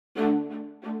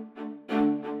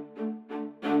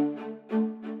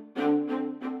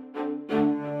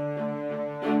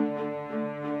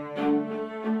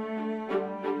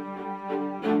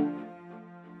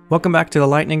Welcome back to the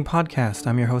Lightning Podcast.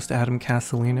 I'm your host, Adam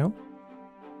Castellino.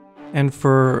 And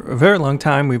for a very long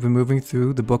time, we've been moving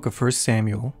through the book of 1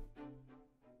 Samuel.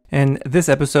 And this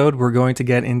episode, we're going to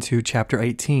get into chapter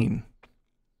 18.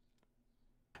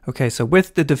 Okay, so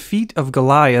with the defeat of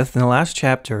Goliath in the last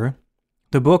chapter,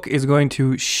 the book is going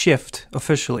to shift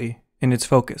officially in its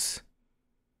focus.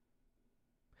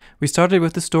 We started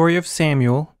with the story of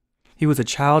Samuel. He was a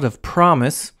child of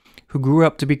promise who grew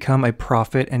up to become a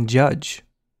prophet and judge.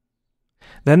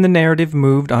 Then the narrative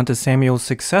moved on to Samuel's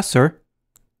successor,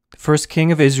 the first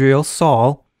king of Israel,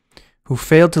 Saul, who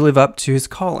failed to live up to his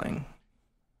calling.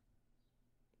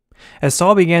 As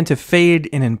Saul began to fade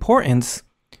in importance,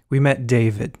 we met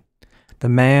David, the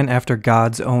man after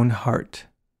God's own heart.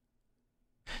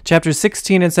 Chapters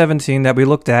 16 and 17 that we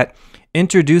looked at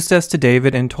introduced us to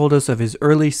David and told us of his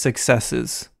early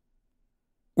successes.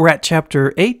 We're at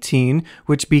chapter 18,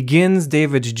 which begins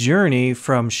David's journey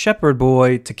from shepherd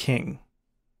boy to king.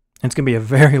 It's going to be a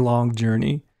very long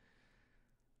journey.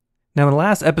 Now, in the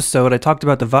last episode, I talked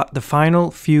about the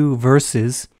final few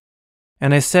verses,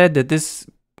 and I said that this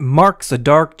marks a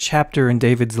dark chapter in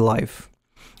David's life.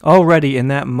 Already in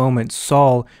that moment,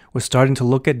 Saul was starting to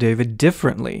look at David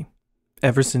differently,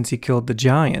 ever since he killed the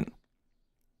giant.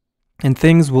 And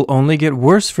things will only get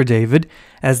worse for David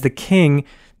as the king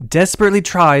desperately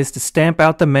tries to stamp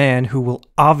out the man who will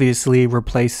obviously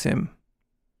replace him.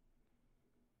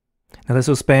 Now, this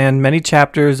will span many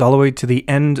chapters all the way to the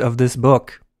end of this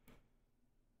book.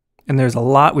 And there's a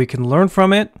lot we can learn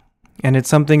from it, and it's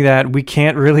something that we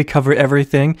can't really cover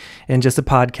everything in just a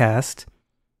podcast.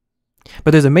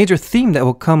 But there's a major theme that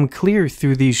will come clear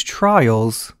through these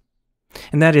trials,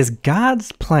 and that is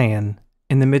God's plan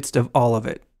in the midst of all of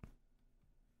it.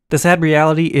 The sad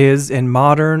reality is, in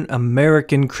modern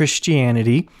American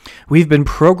Christianity, we've been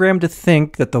programmed to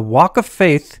think that the walk of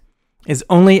faith is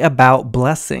only about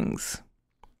blessings.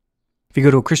 If you go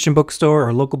to a Christian bookstore or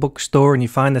a local bookstore and you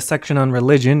find the section on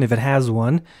religion, if it has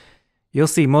one, you'll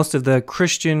see most of the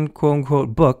Christian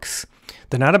quote-unquote books.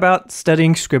 They're not about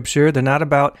studying scripture. They're not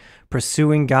about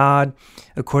pursuing God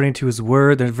according to his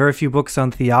word. There are very few books on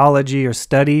theology or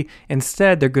study.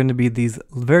 Instead, they're going to be these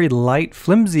very light,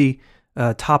 flimsy,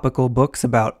 topical books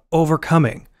about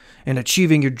overcoming and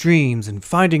achieving your dreams and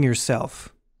finding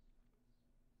yourself.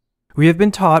 We have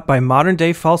been taught by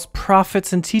modern-day false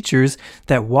prophets and teachers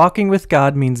that walking with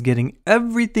God means getting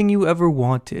everything you ever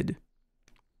wanted.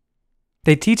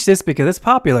 They teach this because it's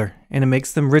popular and it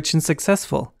makes them rich and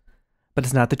successful, but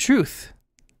it's not the truth.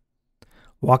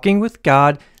 Walking with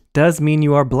God does mean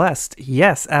you are blessed.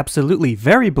 Yes, absolutely,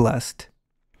 very blessed.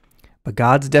 But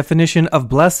God's definition of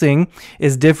blessing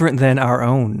is different than our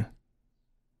own.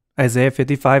 Isaiah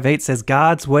 55:8 says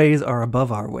God's ways are above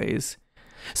our ways.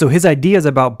 So his ideas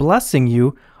about blessing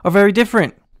you are very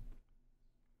different.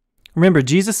 Remember,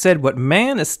 Jesus said what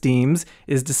man esteems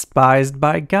is despised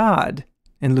by God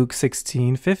in Luke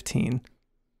 16:15.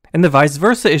 And the vice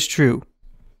versa is true.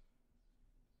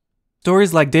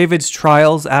 Stories like David's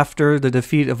trials after the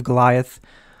defeat of Goliath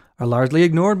are largely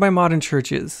ignored by modern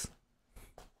churches.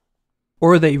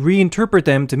 Or they reinterpret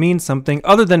them to mean something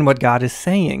other than what God is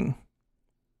saying.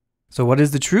 So what is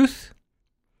the truth?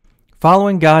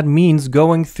 Following God means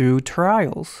going through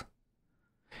trials.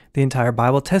 The entire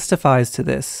Bible testifies to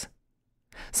this.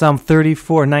 Psalm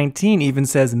 34:19 even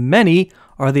says, "Many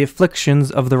are the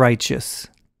afflictions of the righteous."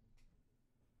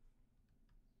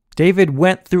 David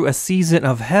went through a season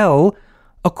of hell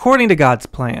according to God's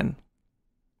plan.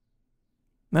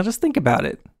 Now just think about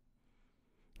it.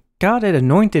 God had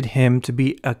anointed him to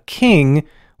be a king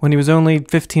when he was only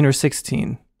 15 or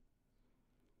 16.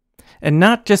 And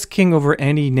not just king over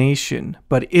any nation,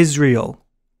 but Israel,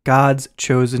 God's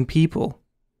chosen people.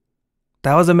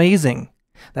 That was amazing.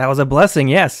 That was a blessing,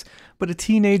 yes, but a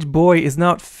teenage boy is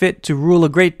not fit to rule a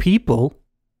great people.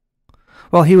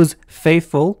 While he was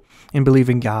faithful in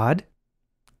believing God,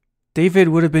 David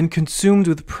would have been consumed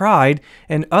with pride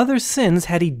and other sins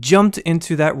had he jumped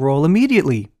into that role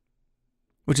immediately,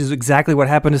 which is exactly what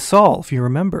happened to Saul, if you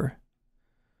remember.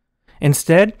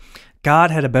 Instead,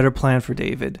 God had a better plan for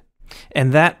David.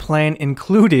 And that plan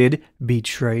included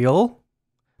betrayal,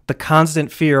 the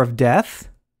constant fear of death,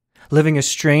 living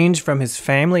estranged from his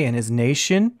family and his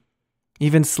nation,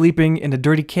 even sleeping in a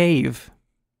dirty cave.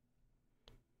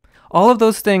 All of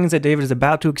those things that David is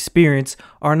about to experience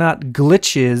are not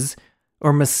glitches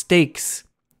or mistakes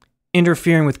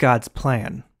interfering with God's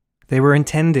plan. They were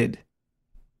intended.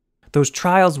 Those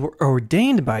trials were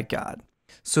ordained by God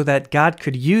so that God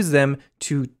could use them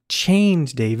to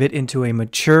change David into a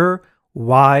mature,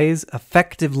 wise,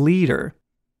 effective leader.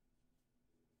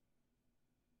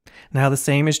 Now the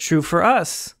same is true for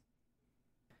us.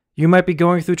 You might be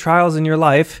going through trials in your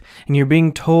life, and you're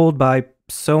being told by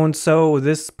so-and-so,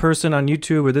 this person on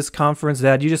YouTube or this conference,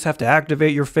 that you just have to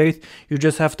activate your faith. You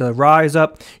just have to rise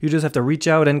up. You just have to reach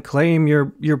out and claim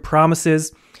your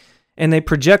promises. And they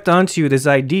project onto you this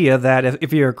idea that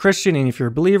if you're a Christian and if you're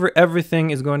a believer, everything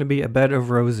is going to be a bed of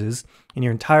roses and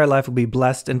your entire life will be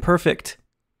blessed and perfect.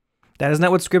 That is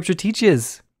not what Scripture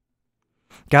teaches.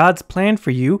 God's plan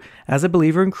for you as a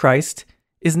believer in Christ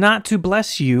is not to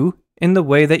bless you in the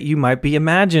way that you might be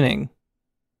imagining.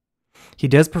 He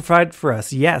does provide for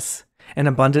us, yes, and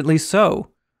abundantly so.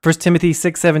 1 Timothy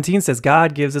 6:17 says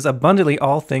God gives us abundantly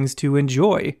all things to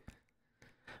enjoy.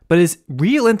 But his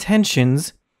real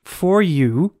intentions for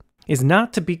you is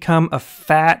not to become a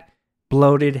fat,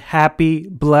 bloated, happy,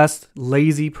 blessed,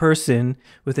 lazy person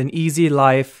with an easy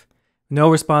life, no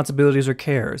responsibilities or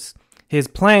cares. His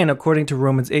plan, according to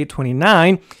Romans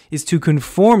 8:29, is to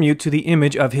conform you to the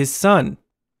image of his Son.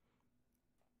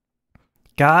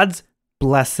 God's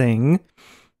blessing,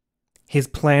 his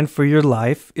plan for your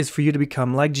life, is for you to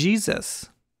become like Jesus.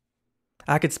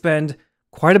 I could spend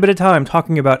quite a bit of time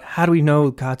talking about how do we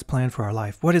know God's plan for our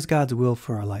life? What is God's will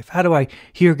for our life? How do I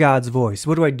hear God's voice?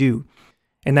 What do I do?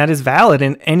 And that is valid,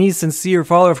 and any sincere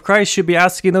follower of Christ should be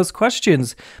asking those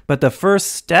questions. But the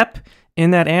first step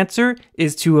in that answer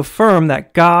is to affirm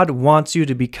that God wants you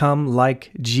to become like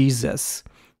Jesus.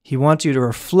 He wants you to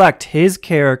reflect his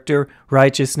character,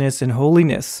 righteousness, and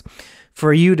holiness,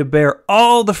 for you to bear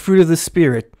all the fruit of the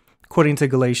Spirit, according to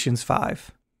Galatians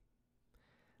 5.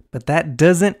 But that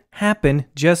doesn't happen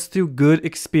just through good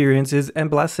experiences and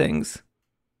blessings.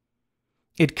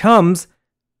 It comes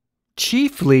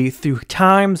chiefly through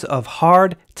times of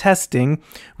hard testing,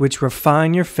 which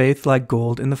refine your faith like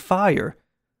gold in the fire,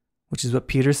 which is what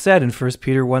Peter said in 1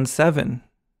 Peter 1:7.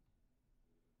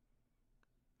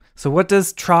 So what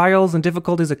does trials and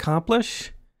difficulties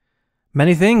accomplish?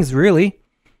 Many things, really.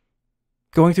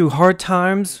 Going through hard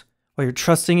times while you're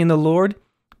trusting in the Lord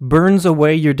burns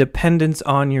away your dependence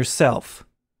on yourself.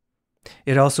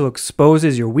 It also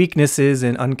exposes your weaknesses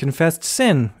and unconfessed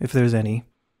sin, if there's any.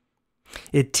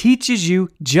 It teaches you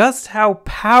just how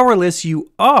powerless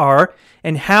you are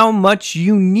and how much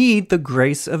you need the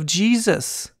grace of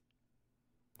Jesus,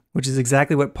 which is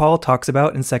exactly what Paul talks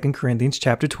about in 2 Corinthians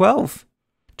chapter 12.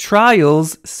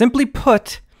 Trials, simply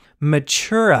put,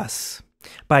 mature us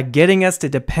by getting us to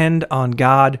depend on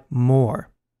God more.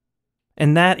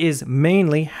 And that is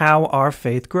mainly how our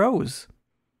faith grows.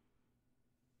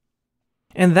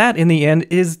 And that, in the end,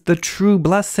 is the true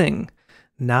blessing.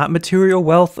 Not material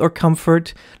wealth or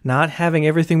comfort, not having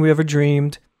everything we ever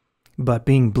dreamed, but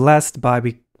being blessed by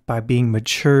being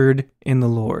matured in the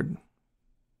Lord.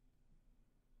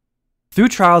 Through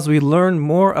trials, we learn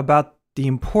more about the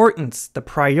importance, the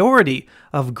priority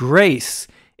of grace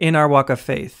in our walk of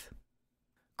faith.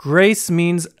 Grace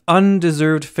means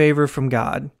undeserved favor from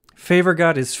God. Favor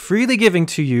God is freely giving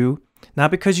to you,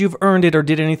 not because you've earned it or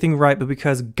did anything right, but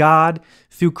because God,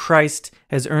 through Christ,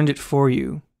 has earned it for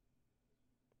you.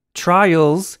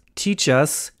 Trials teach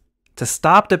us to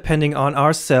stop depending on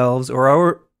ourselves or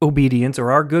our obedience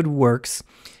or our good works,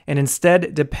 and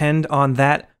instead depend on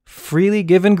that freely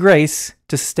given grace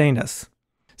to sustain us.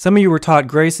 Some of you were taught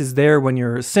grace is there when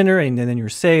you're a sinner and then you're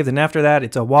saved, and after that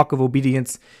it's a walk of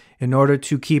obedience in order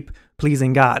to keep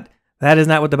pleasing God. That is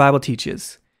not what the Bible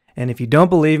teaches. And if you don't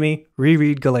believe me,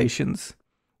 reread Galatians.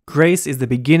 Grace is the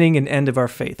beginning and end of our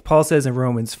faith. Paul says in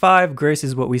Romans 5, grace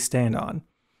is what we stand on.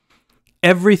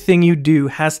 Everything you do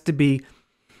has to be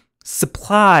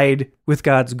supplied with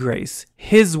God's grace,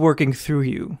 his working through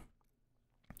you.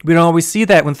 We don't always see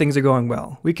that when things are going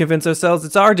well. We convince ourselves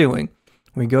it's our doing.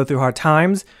 When we go through hard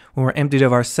times, when we're emptied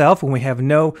of ourselves, when we have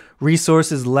no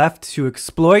resources left to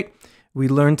exploit, we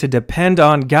learn to depend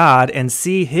on God and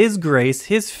see his grace,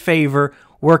 his favor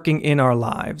working in our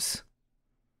lives.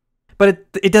 But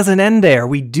it doesn't end there.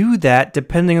 We do that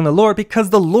depending on the Lord because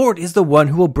the Lord is the one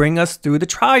who will bring us through the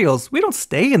trials. We don't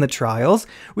stay in the trials.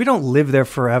 We don't live there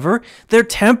forever. They're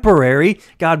temporary.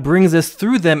 God brings us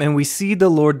through them and we see the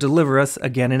Lord deliver us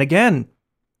again and again.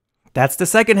 That's the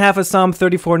second half of Psalm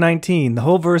 34:19. The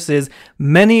whole verse is,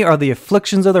 many are the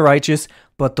afflictions of the righteous,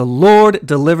 but the Lord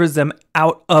delivers them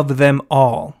out of them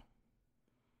all.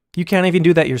 You can't even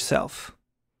do that yourself.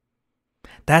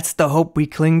 That's the hope we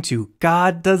cling to.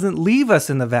 God doesn't leave us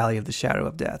in the valley of the shadow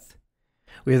of death.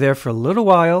 We are there for a little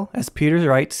while, as Peter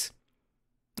writes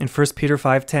in 1 Peter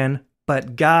 5:10,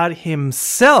 but God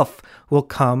himself will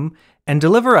come and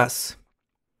deliver us.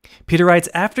 Peter writes,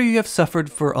 after you have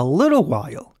suffered for a little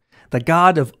while, the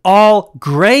God of all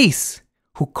grace,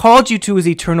 who called you to his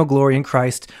eternal glory in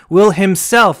Christ, will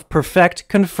himself perfect,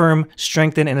 confirm,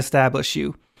 strengthen, and establish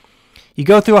you. You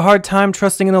go through a hard time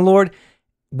trusting in the Lord.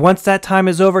 Once that time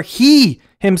is over, he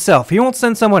himself, he won't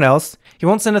send someone else. He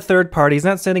won't send a third party. He's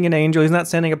not sending an angel. He's not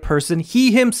sending a person.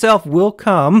 He himself will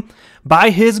come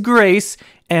by his grace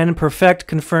and perfect,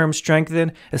 confirm,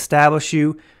 strengthen, establish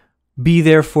you, be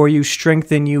there for you,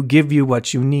 strengthen you, give you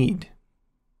what you need.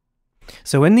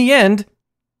 So in the end,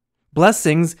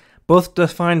 blessings, both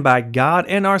defined by God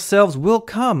and ourselves, will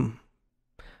come,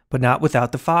 but not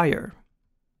without the fire.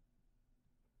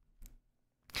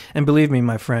 And believe me,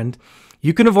 my friend,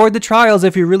 you can avoid the trials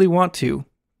if you really want to.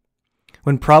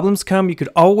 When problems come, you could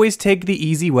always take the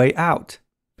easy way out.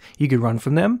 You could run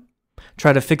from them,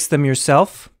 try to fix them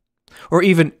yourself, or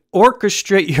even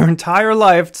orchestrate your entire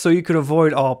life so you could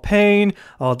avoid all pain,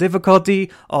 all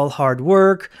difficulty, all hard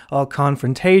work, all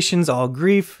confrontations, all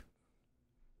grief.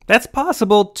 That's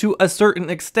possible to a certain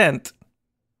extent.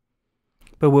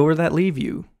 But where will that leave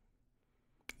you?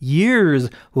 Years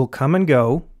will come and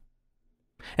go,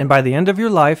 and by the end of your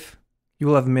life, you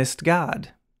will have missed God.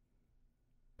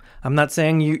 I'm not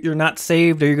saying you're not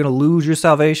saved or you're going to lose your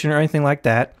salvation or anything like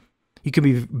that. You can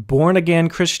be born again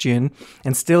Christian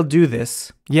and still do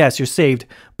this. Yes, you're saved,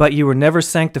 but you were never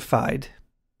sanctified.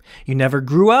 You never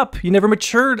grew up. You never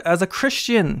matured as a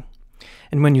Christian.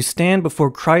 And when you stand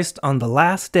before Christ on the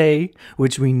last day,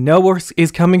 which we know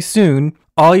is coming soon,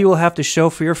 all you will have to show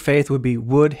for your faith would be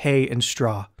wood, hay, and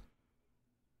straw.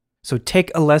 So take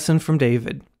a lesson from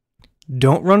David.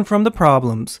 Don't run from the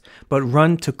problems, but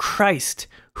run to Christ,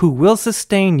 who will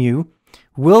sustain you,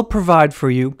 will provide for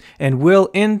you, and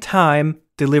will in time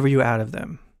deliver you out of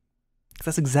them.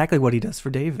 That's exactly what he does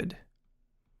for David.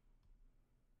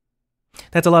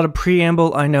 That's a lot of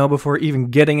preamble, I know, before even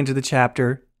getting into the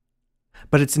chapter,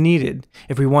 but it's needed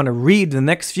if we want to read the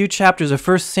next few chapters of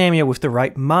 1 Samuel with the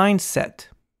right mindset.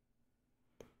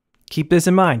 Keep this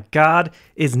in mind. God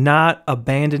is not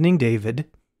abandoning David,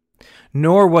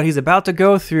 nor what he's about to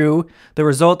go through the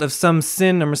result of some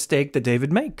sin or mistake that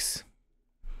David makes.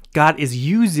 God is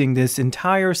using this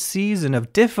entire season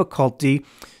of difficulty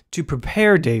to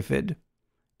prepare David,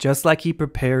 just like he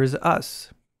prepares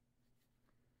us.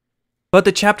 But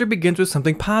the chapter begins with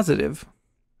something positive.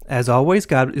 As always,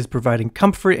 God is providing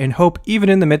comfort and hope even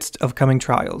in the midst of coming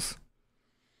trials.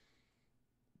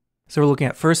 So we're looking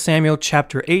at 1 Samuel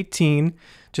chapter 18,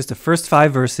 just the first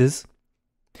 5 verses.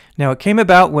 Now it came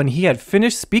about when he had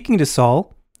finished speaking to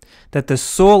Saul that the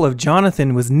soul of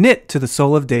Jonathan was knit to the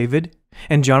soul of David,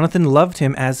 and Jonathan loved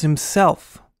him as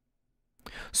himself.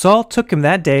 Saul took him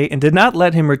that day and did not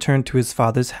let him return to his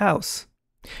father's house.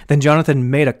 Then Jonathan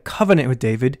made a covenant with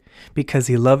David because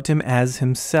he loved him as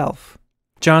himself.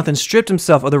 Jonathan stripped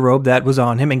himself of the robe that was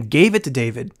on him and gave it to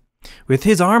David, with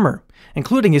his armor,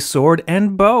 including his sword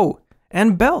and bow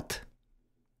and belt.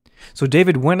 So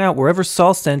David went out wherever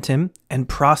Saul sent him and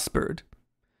prospered.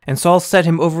 And Saul set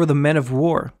him over the men of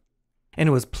war. And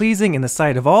it was pleasing in the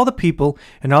sight of all the people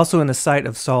and also in the sight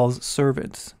of Saul's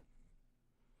servants.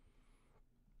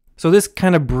 So this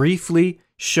kind of briefly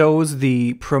shows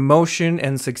the promotion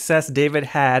and success David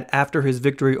had after his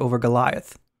victory over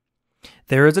Goliath.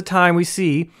 There is a time we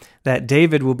see that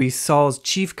David will be Saul's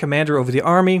chief commander over the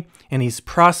army, and he's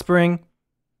prospering,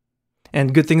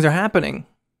 and good things are happening.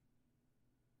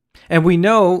 And we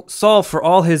know Saul, for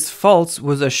all his faults,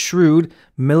 was a shrewd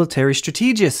military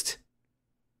strategist.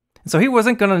 And so he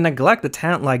wasn't going to neglect a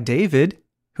talent like David,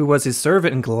 who was his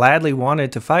servant and gladly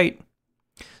wanted to fight.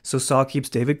 So Saul keeps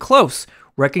David close,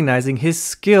 recognizing his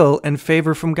skill and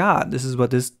favor from God. This is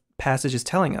what this passage is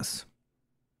telling us.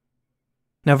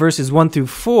 Now verses 1 through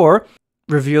 4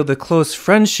 reveal the close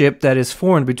friendship that is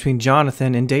formed between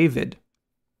Jonathan and David.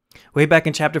 Way back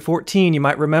in chapter 14, you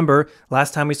might remember,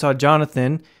 last time we saw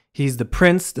Jonathan, he's the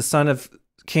prince, the son of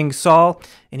King Saul,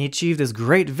 and he achieved this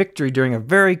great victory during a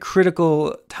very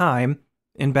critical time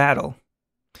in battle.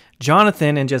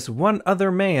 Jonathan and just one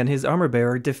other man, his armor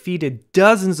bearer, defeated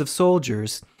dozens of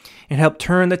soldiers and helped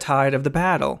turn the tide of the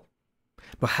battle.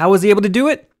 But how was he able to do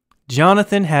it?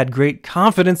 Jonathan had great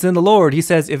confidence in the Lord. He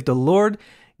says, if the Lord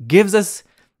gives us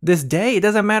this day, it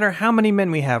doesn't matter how many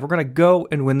men we have, we're going to go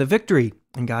and win the victory.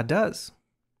 And God does.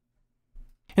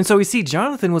 And so we see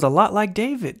Jonathan was a lot like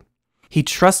David. He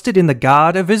trusted in the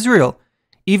God of Israel,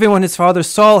 even when his father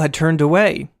Saul had turned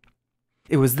away.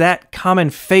 It was that common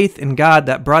faith in God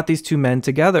that brought these two men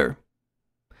together.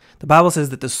 The Bible says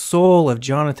that the soul of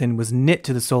Jonathan was knit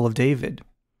to the soul of David.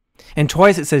 And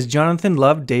twice it says Jonathan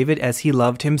loved David as he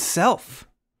loved himself.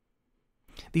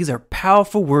 These are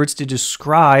powerful words to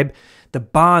describe the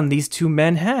bond these two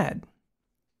men had.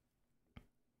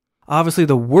 Obviously,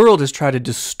 the world has tried to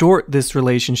distort this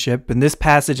relationship in this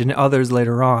passage and others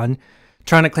later on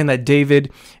trying to claim that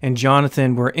David and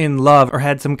Jonathan were in love or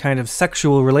had some kind of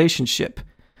sexual relationship.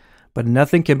 But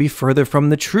nothing can be further from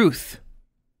the truth.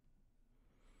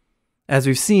 As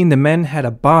we've seen, the men had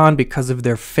a bond because of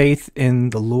their faith in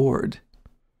the Lord.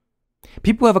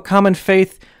 People who have a common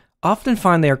faith often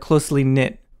find they are closely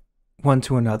knit one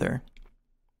to another.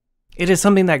 It is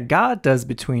something that God does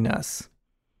between us.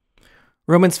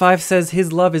 Romans 5 says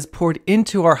his love is poured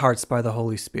into our hearts by the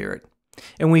Holy Spirit,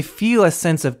 and we feel a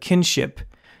sense of kinship,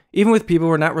 even with people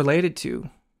we're not related to.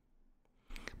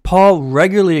 Paul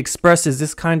regularly expresses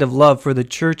this kind of love for the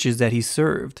churches that he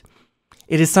served.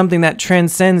 It is something that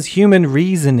transcends human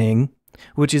reasoning,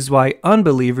 which is why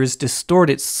unbelievers distort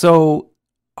it so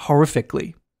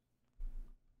horrifically.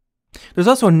 There's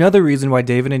also another reason why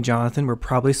David and Jonathan were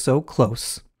probably so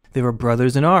close. They were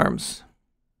brothers in arms.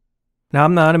 Now,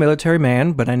 I'm not a military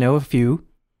man, but I know a few.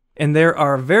 And there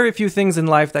are very few things in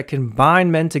life that can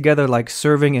bind men together like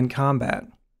serving in combat.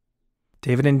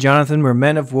 David and Jonathan were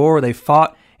men of war. They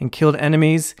fought and killed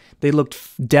enemies. They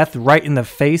looked death right in the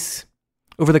face.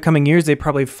 Over the coming years, they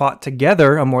probably fought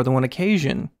together on more than one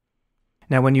occasion.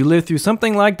 Now, when you live through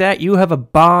something like that, you have a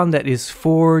bond that is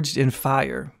forged in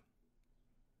fire.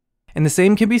 And the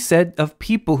same can be said of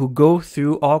people who go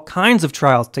through all kinds of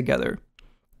trials together.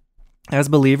 As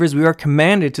believers, we are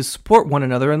commanded to support one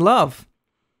another in love.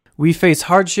 We face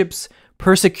hardships,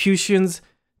 persecutions,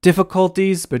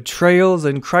 difficulties, betrayals,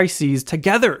 and crises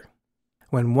together.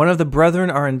 When one of the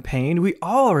brethren are in pain, we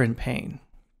all are in pain.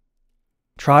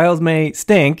 Trials may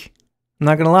stink, I'm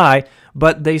not going to lie,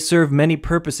 but they serve many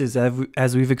purposes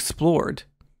as we've explored.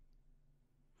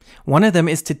 One of them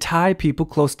is to tie people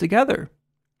close together.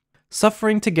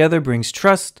 Suffering together brings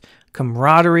trust,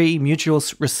 camaraderie, mutual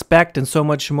respect, and so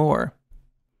much more.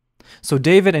 So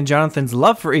David and Jonathan's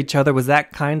love for each other was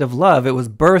that kind of love. It was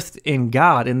birthed in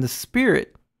God, in the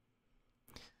Spirit.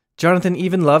 Jonathan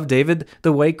even loved David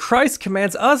the way Christ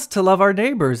commands us to love our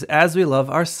neighbors as we love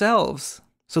ourselves.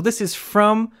 So this is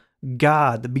from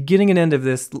God. The beginning and end of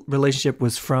this relationship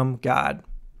was from God.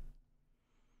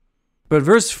 But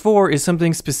verse 4 is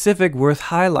something specific worth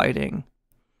highlighting.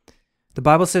 The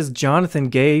Bible says Jonathan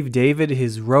gave David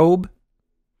his robe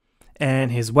and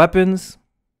his weapons.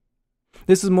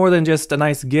 This is more than just a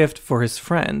nice gift for his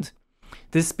friend.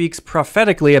 This speaks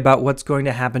prophetically about what's going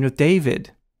to happen with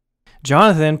David.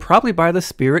 Jonathan, probably by the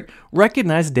Spirit,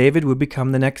 recognized David would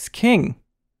become the next king.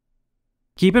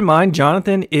 Keep in mind,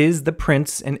 Jonathan is the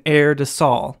prince and heir to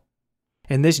Saul.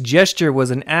 And this gesture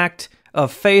was an act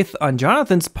of faith on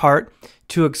Jonathan's part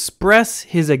to express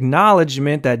his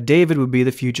acknowledgement that David would be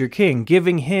the future king,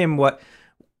 giving him what,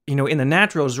 in the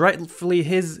natural is rightfully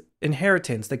his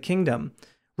inheritance, the kingdom,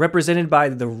 represented by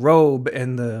the robe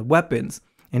and the weapons.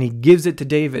 And he gives it to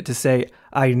David to say,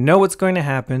 I know what's going to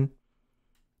happen.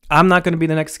 I'm not going to be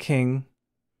the next king,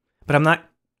 but I'm not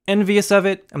envious of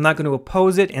it. I'm not going to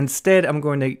oppose it. Instead, I'm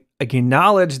going to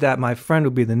acknowledge that my friend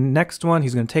will be the next one.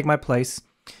 He's going to take my place.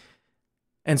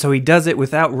 And so he does it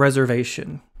without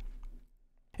reservation.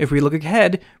 If we look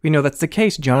ahead, we know that's the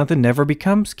case. Jonathan never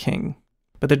becomes king.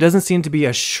 But there doesn't seem to be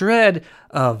a shred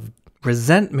of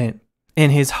resentment in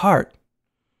his heart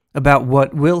about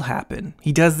what will happen.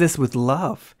 He does this with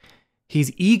love.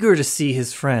 He's eager to see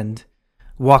his friend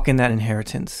walk in that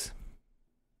inheritance.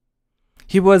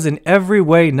 He was in every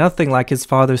way nothing like his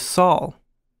father Saul.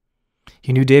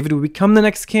 He knew David would become the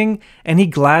next king, and he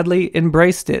gladly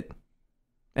embraced it.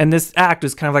 And this act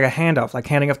was kind of like a handoff, like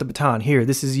handing off the baton. Here,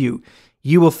 this is you.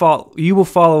 You will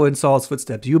follow in Saul's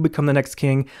footsteps. You'll become the next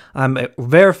king. I'm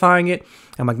verifying it.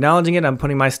 I'm acknowledging it. I'm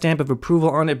putting my stamp of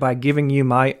approval on it by giving you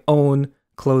my own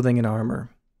clothing and armor.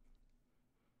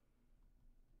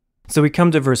 So we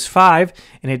come to verse 5,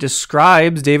 and it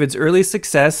describes David's early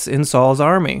success in Saul's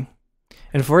army.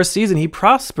 And for a season, he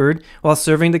prospered while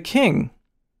serving the king.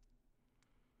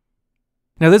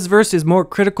 Now, this verse is more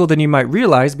critical than you might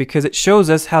realize because it shows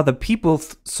us how the people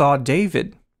saw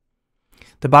David.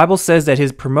 The Bible says that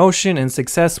his promotion and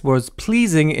success was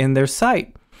pleasing in their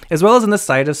sight, as well as in the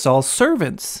sight of Saul's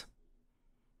servants.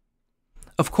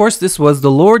 Of course, this was the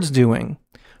Lord's doing.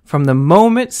 From the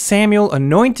moment Samuel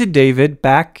anointed David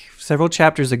back several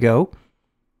chapters ago,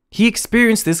 he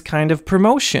experienced this kind of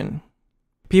promotion.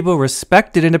 People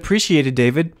respected and appreciated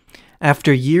David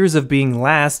after years of being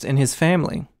last in his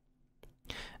family.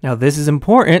 Now, this is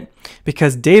important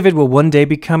because David will one day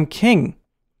become king,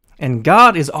 and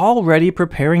God is already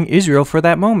preparing Israel for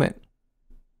that moment.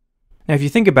 Now, if you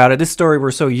think about it, this story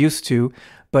we're so used to,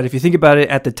 but if you think about it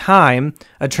at the time,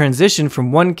 a transition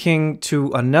from one king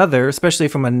to another, especially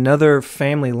from another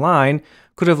family line,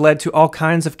 could have led to all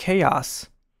kinds of chaos.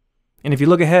 And if you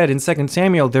look ahead in 2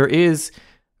 Samuel, there is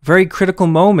very critical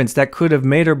moments that could have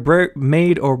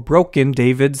made or broken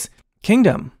David's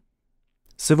kingdom.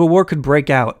 Civil war could break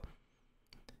out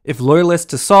if loyalists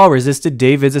to Saul resisted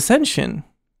David's ascension.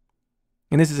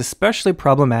 And this is especially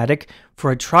problematic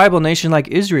for a tribal nation like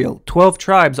Israel. 12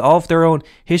 tribes, all of their own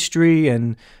history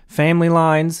and family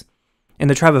lines. And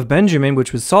the tribe of Benjamin,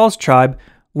 which was Saul's tribe,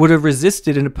 would have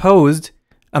resisted and opposed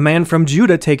a man from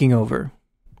Judah taking over.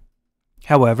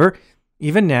 However,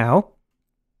 even now,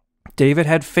 David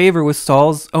had favor with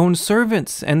Saul's own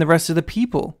servants and the rest of the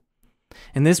people.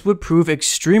 And this would prove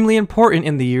extremely important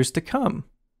in the years to come.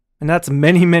 And that's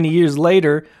many, many years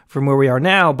later from where we are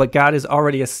now, but God is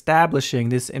already establishing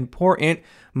this important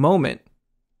moment.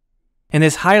 And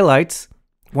this highlights,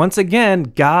 once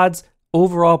again, God's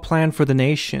overall plan for the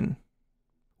nation.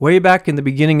 Way back in the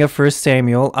beginning of 1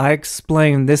 Samuel, I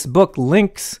explained this book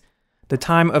links the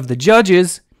time of the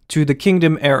judges to the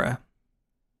kingdom era.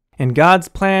 And God's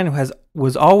plan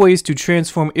was always to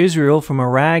transform Israel from a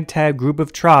ragtag group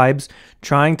of tribes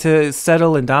trying to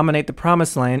settle and dominate the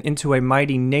promised land into a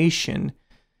mighty nation,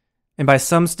 and by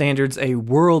some standards, a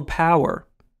world power.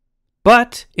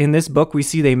 But in this book, we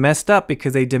see they messed up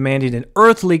because they demanded an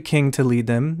earthly king to lead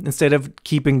them instead of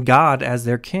keeping God as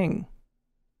their king.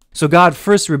 So God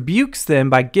first rebukes them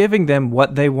by giving them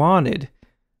what they wanted.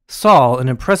 Saul, an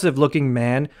impressive-looking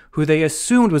man who they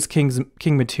assumed was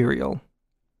king material.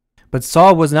 But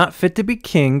Saul was not fit to be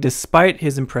king despite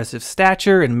his impressive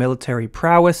stature and military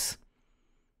prowess.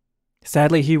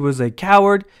 Sadly, he was a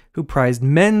coward who prized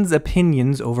men's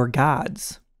opinions over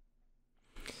God's.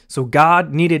 So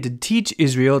God needed to teach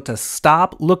Israel to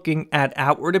stop looking at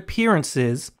outward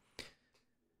appearances,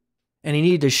 and he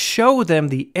needed to show them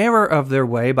the error of their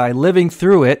way by living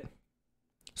through it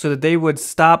so that they would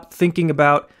stop thinking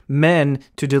about men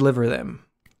to deliver them.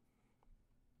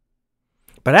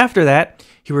 But after that,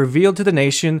 he revealed to the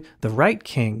nation the right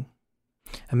king,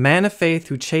 a man of faith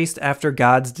who chased after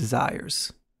God's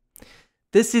desires.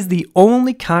 This is the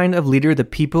only kind of leader the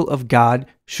people of God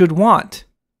should want.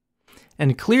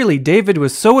 And clearly, David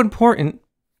was so important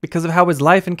because of how his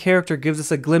life and character gives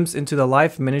us a glimpse into the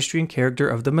life, ministry, and character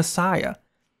of the Messiah.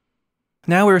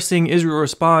 Now we're seeing Israel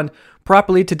respond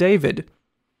properly to David,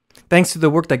 thanks to the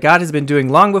work that God has been doing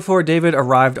long before David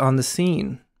arrived on the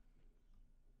scene.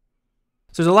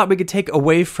 So there's a lot we could take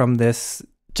away from this,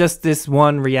 just this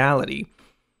one reality.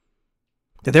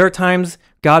 That there are times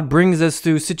God brings us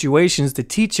through situations to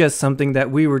teach us something that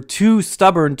we were too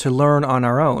stubborn to learn on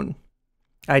our own.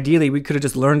 Ideally, we could have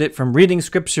just learned it from reading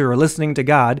scripture or listening to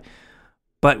God,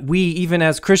 but we, even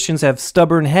as Christians, have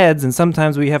stubborn heads, and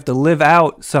sometimes we have to live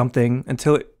out something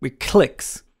until it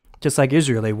clicks. Just like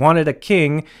Israel, they wanted a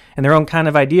king and their own kind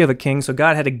of idea of a king, so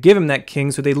God had to give them that king,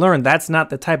 so they learned that's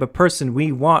not the type of person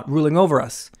we want ruling over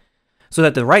us. So that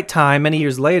at the right time, many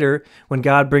years later, when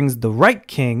God brings the right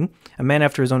king, a man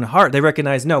after his own heart, they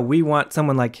recognize, no, we want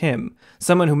someone like him,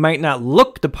 someone who might not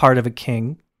look the part of a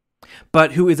king,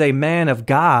 but who is a man of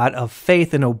God, of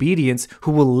faith and obedience,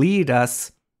 who will lead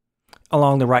us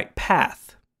along the right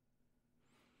path.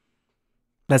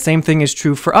 That same thing is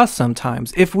true for us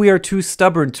sometimes. If we are too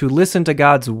stubborn to listen to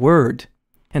God's word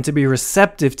and to be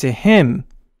receptive to him,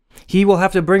 he will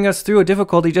have to bring us through a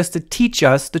difficulty just to teach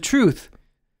us the truth.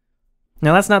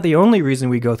 Now, that's not the only reason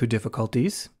we go through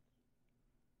difficulties,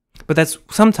 but that's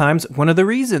sometimes one of the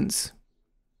reasons.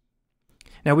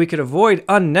 Now, we could avoid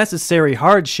unnecessary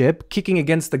hardship, kicking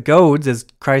against the goads, as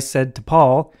Christ said to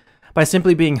Paul, by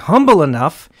simply being humble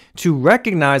enough to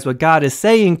recognize what God is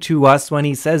saying to us when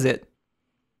he says it.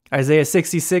 Isaiah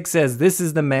 66 says, "This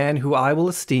is the man who I will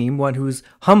esteem, one who's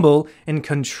humble and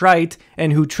contrite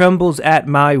and who trembles at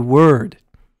my word."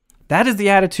 That is the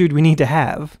attitude we need to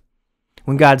have.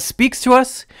 When God speaks to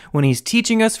us, when he's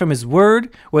teaching us from his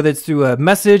word, whether it's through a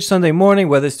message Sunday morning,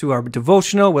 whether it's through our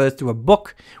devotional, whether it's through a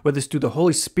book, whether it's through the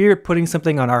Holy Spirit putting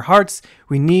something on our hearts,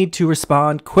 we need to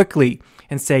respond quickly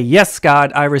and say, "Yes,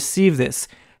 God, I receive this.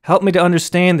 Help me to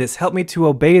understand this. Help me to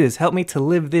obey this. Help me to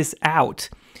live this out."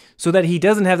 So that he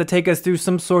doesn't have to take us through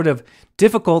some sort of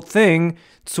difficult thing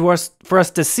for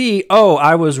us to see, oh,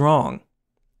 I was wrong.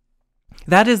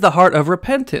 That is the heart of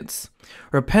repentance.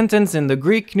 Repentance in the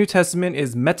Greek New Testament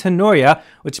is metanoia,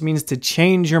 which means to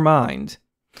change your mind.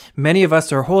 Many of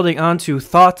us are holding on to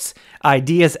thoughts,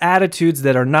 ideas, attitudes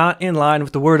that are not in line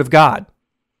with the Word of God.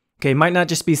 Okay, it might not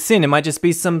just be sin. It might just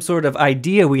be some sort of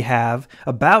idea we have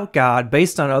about God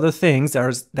based on other things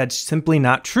that's simply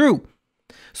not true.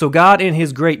 So God, in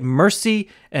his great mercy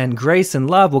and grace and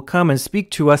love, will come and speak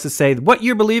to us and say, what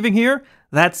you're believing here,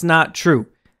 that's not true.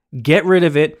 Get rid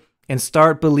of it and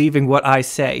start believing what I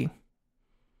say.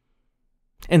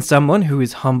 And someone who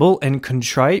is humble and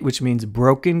contrite, which means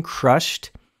broken,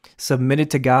 crushed, submitted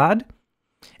to God,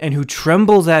 and who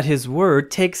trembles at his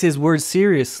word takes his word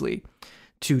seriously.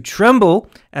 To tremble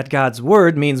at God's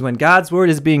word means when God's word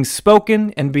is being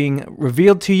spoken and being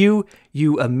revealed to you,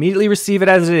 you immediately receive it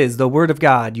as it is, the word of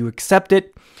God. You accept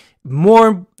it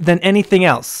more than anything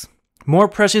else. More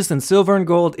precious than silver and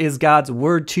gold is God's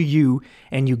word to you,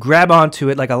 and you grab onto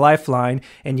it like a lifeline,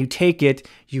 and you take it,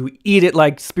 you eat it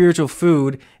like spiritual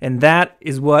food, and that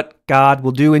is what God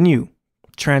will do in you,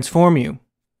 transform you.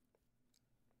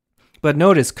 But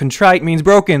notice, contrite means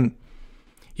broken.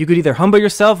 You could either humble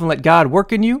yourself and let God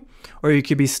work in you, or you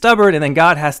could be stubborn and then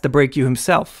God has to break you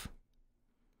himself.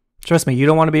 Trust me, you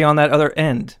don't want to be on that other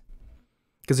end.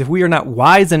 Because if we are not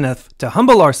wise enough to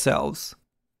humble ourselves,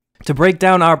 to break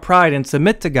down our pride and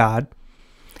submit to God,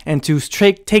 and to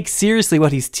take seriously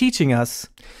what he's teaching us,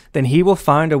 then he will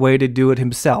find a way to do it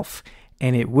himself.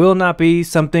 And it will not be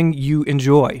something you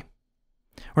enjoy.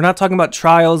 We're not talking about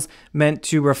trials meant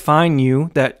to refine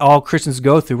you that all Christians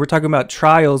go through. We're talking about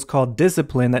trials called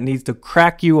discipline that needs to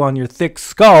crack you on your thick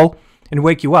skull and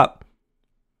wake you up.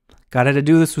 God had to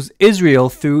do this with Israel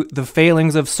through the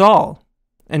failings of Saul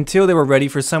until they were ready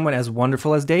for someone as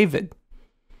wonderful as David.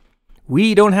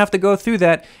 We don't have to go through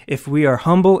that if we are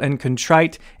humble and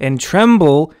contrite and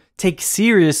tremble, take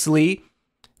seriously,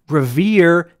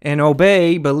 revere and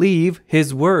obey, believe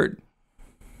his word.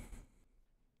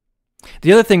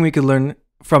 The other thing we could learn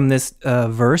from this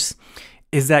verse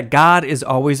is that God is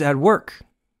always at work.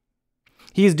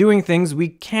 He is doing things we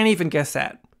can't even guess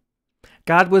at.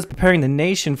 God was preparing the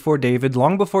nation for David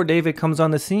long before David comes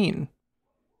on the scene.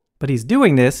 But he's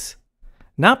doing this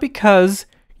not because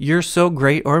you're so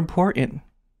great or important,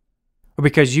 or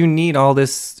because you need all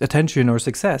this attention or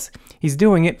success. He's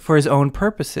doing it for his own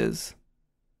purposes.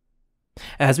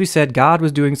 As we said, God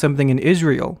was doing something in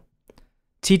Israel,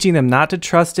 teaching them not to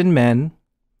trust in men,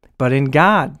 but in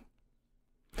God.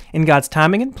 In God's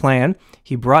timing and plan,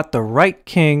 he brought the right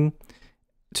king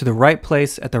to the right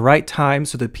place at the right time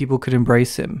so that people could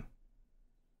embrace him.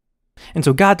 And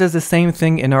so God does the same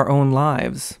thing in our own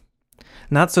lives.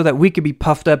 Not so that we could be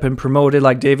puffed up and promoted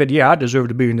like David, yeah, I deserve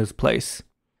to be in this place,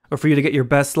 or for you to get your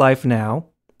best life now,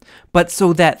 but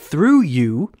so that through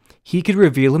you, he could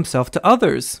reveal himself to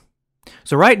others.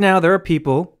 So right now, there are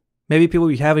people, maybe people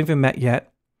you haven't even met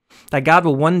yet, that God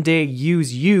will one day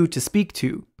use you to speak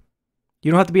to.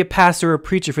 You don't have to be a pastor or a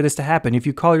preacher for this to happen. If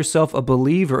you call yourself a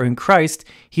believer in Christ,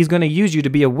 he's going to use you to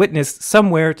be a witness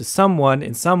somewhere to someone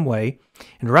in some way.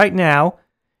 And right now,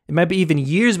 it might be even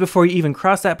years before you even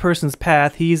cross that person's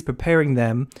path, he's preparing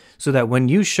them so that when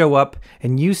you show up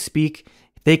and you speak,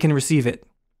 they can receive it.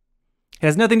 It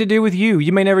has nothing to do with you.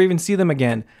 You may never even see them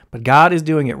again. But God is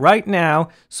doing it right now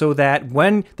so that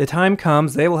when the time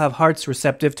comes, they will have hearts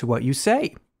receptive to what you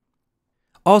say.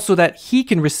 Also that he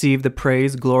can receive the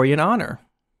praise, glory, and honor.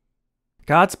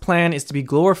 God's plan is to be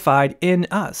glorified in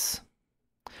us.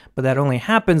 But that only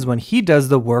happens when he does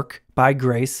the work by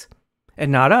grace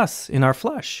and not us in our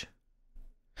flesh.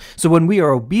 So when we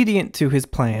are obedient to his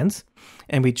plans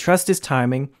and we trust his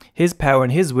timing, his power,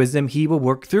 and his wisdom, he will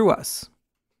work through us.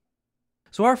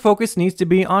 So our focus needs to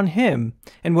be on him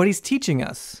and what he's teaching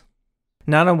us,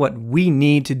 not on what we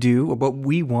need to do or what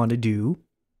we want to do.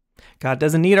 God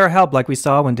doesn't need our help like we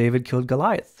saw when David killed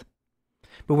Goliath.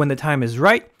 But when the time is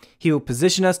right, he will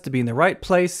position us to be in the right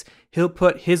place. He'll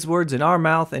put his words in our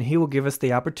mouth and he will give us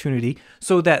the opportunity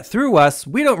so that through us,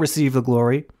 we don't receive the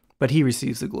glory, but he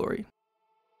receives the glory.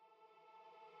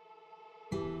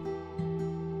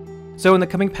 So in the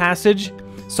coming passage,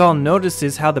 Saul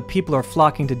notices how the people are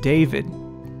flocking to David,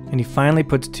 and he finally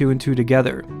puts two and two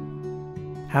together.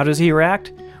 How does he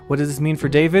react? What does this mean for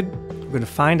David? We're going to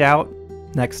find out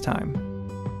next time.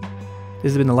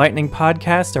 This has been the Lightning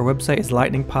Podcast. Our website is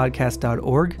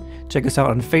lightningpodcast.org. Check us out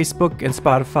on Facebook and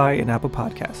Spotify and Apple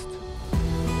Podcasts.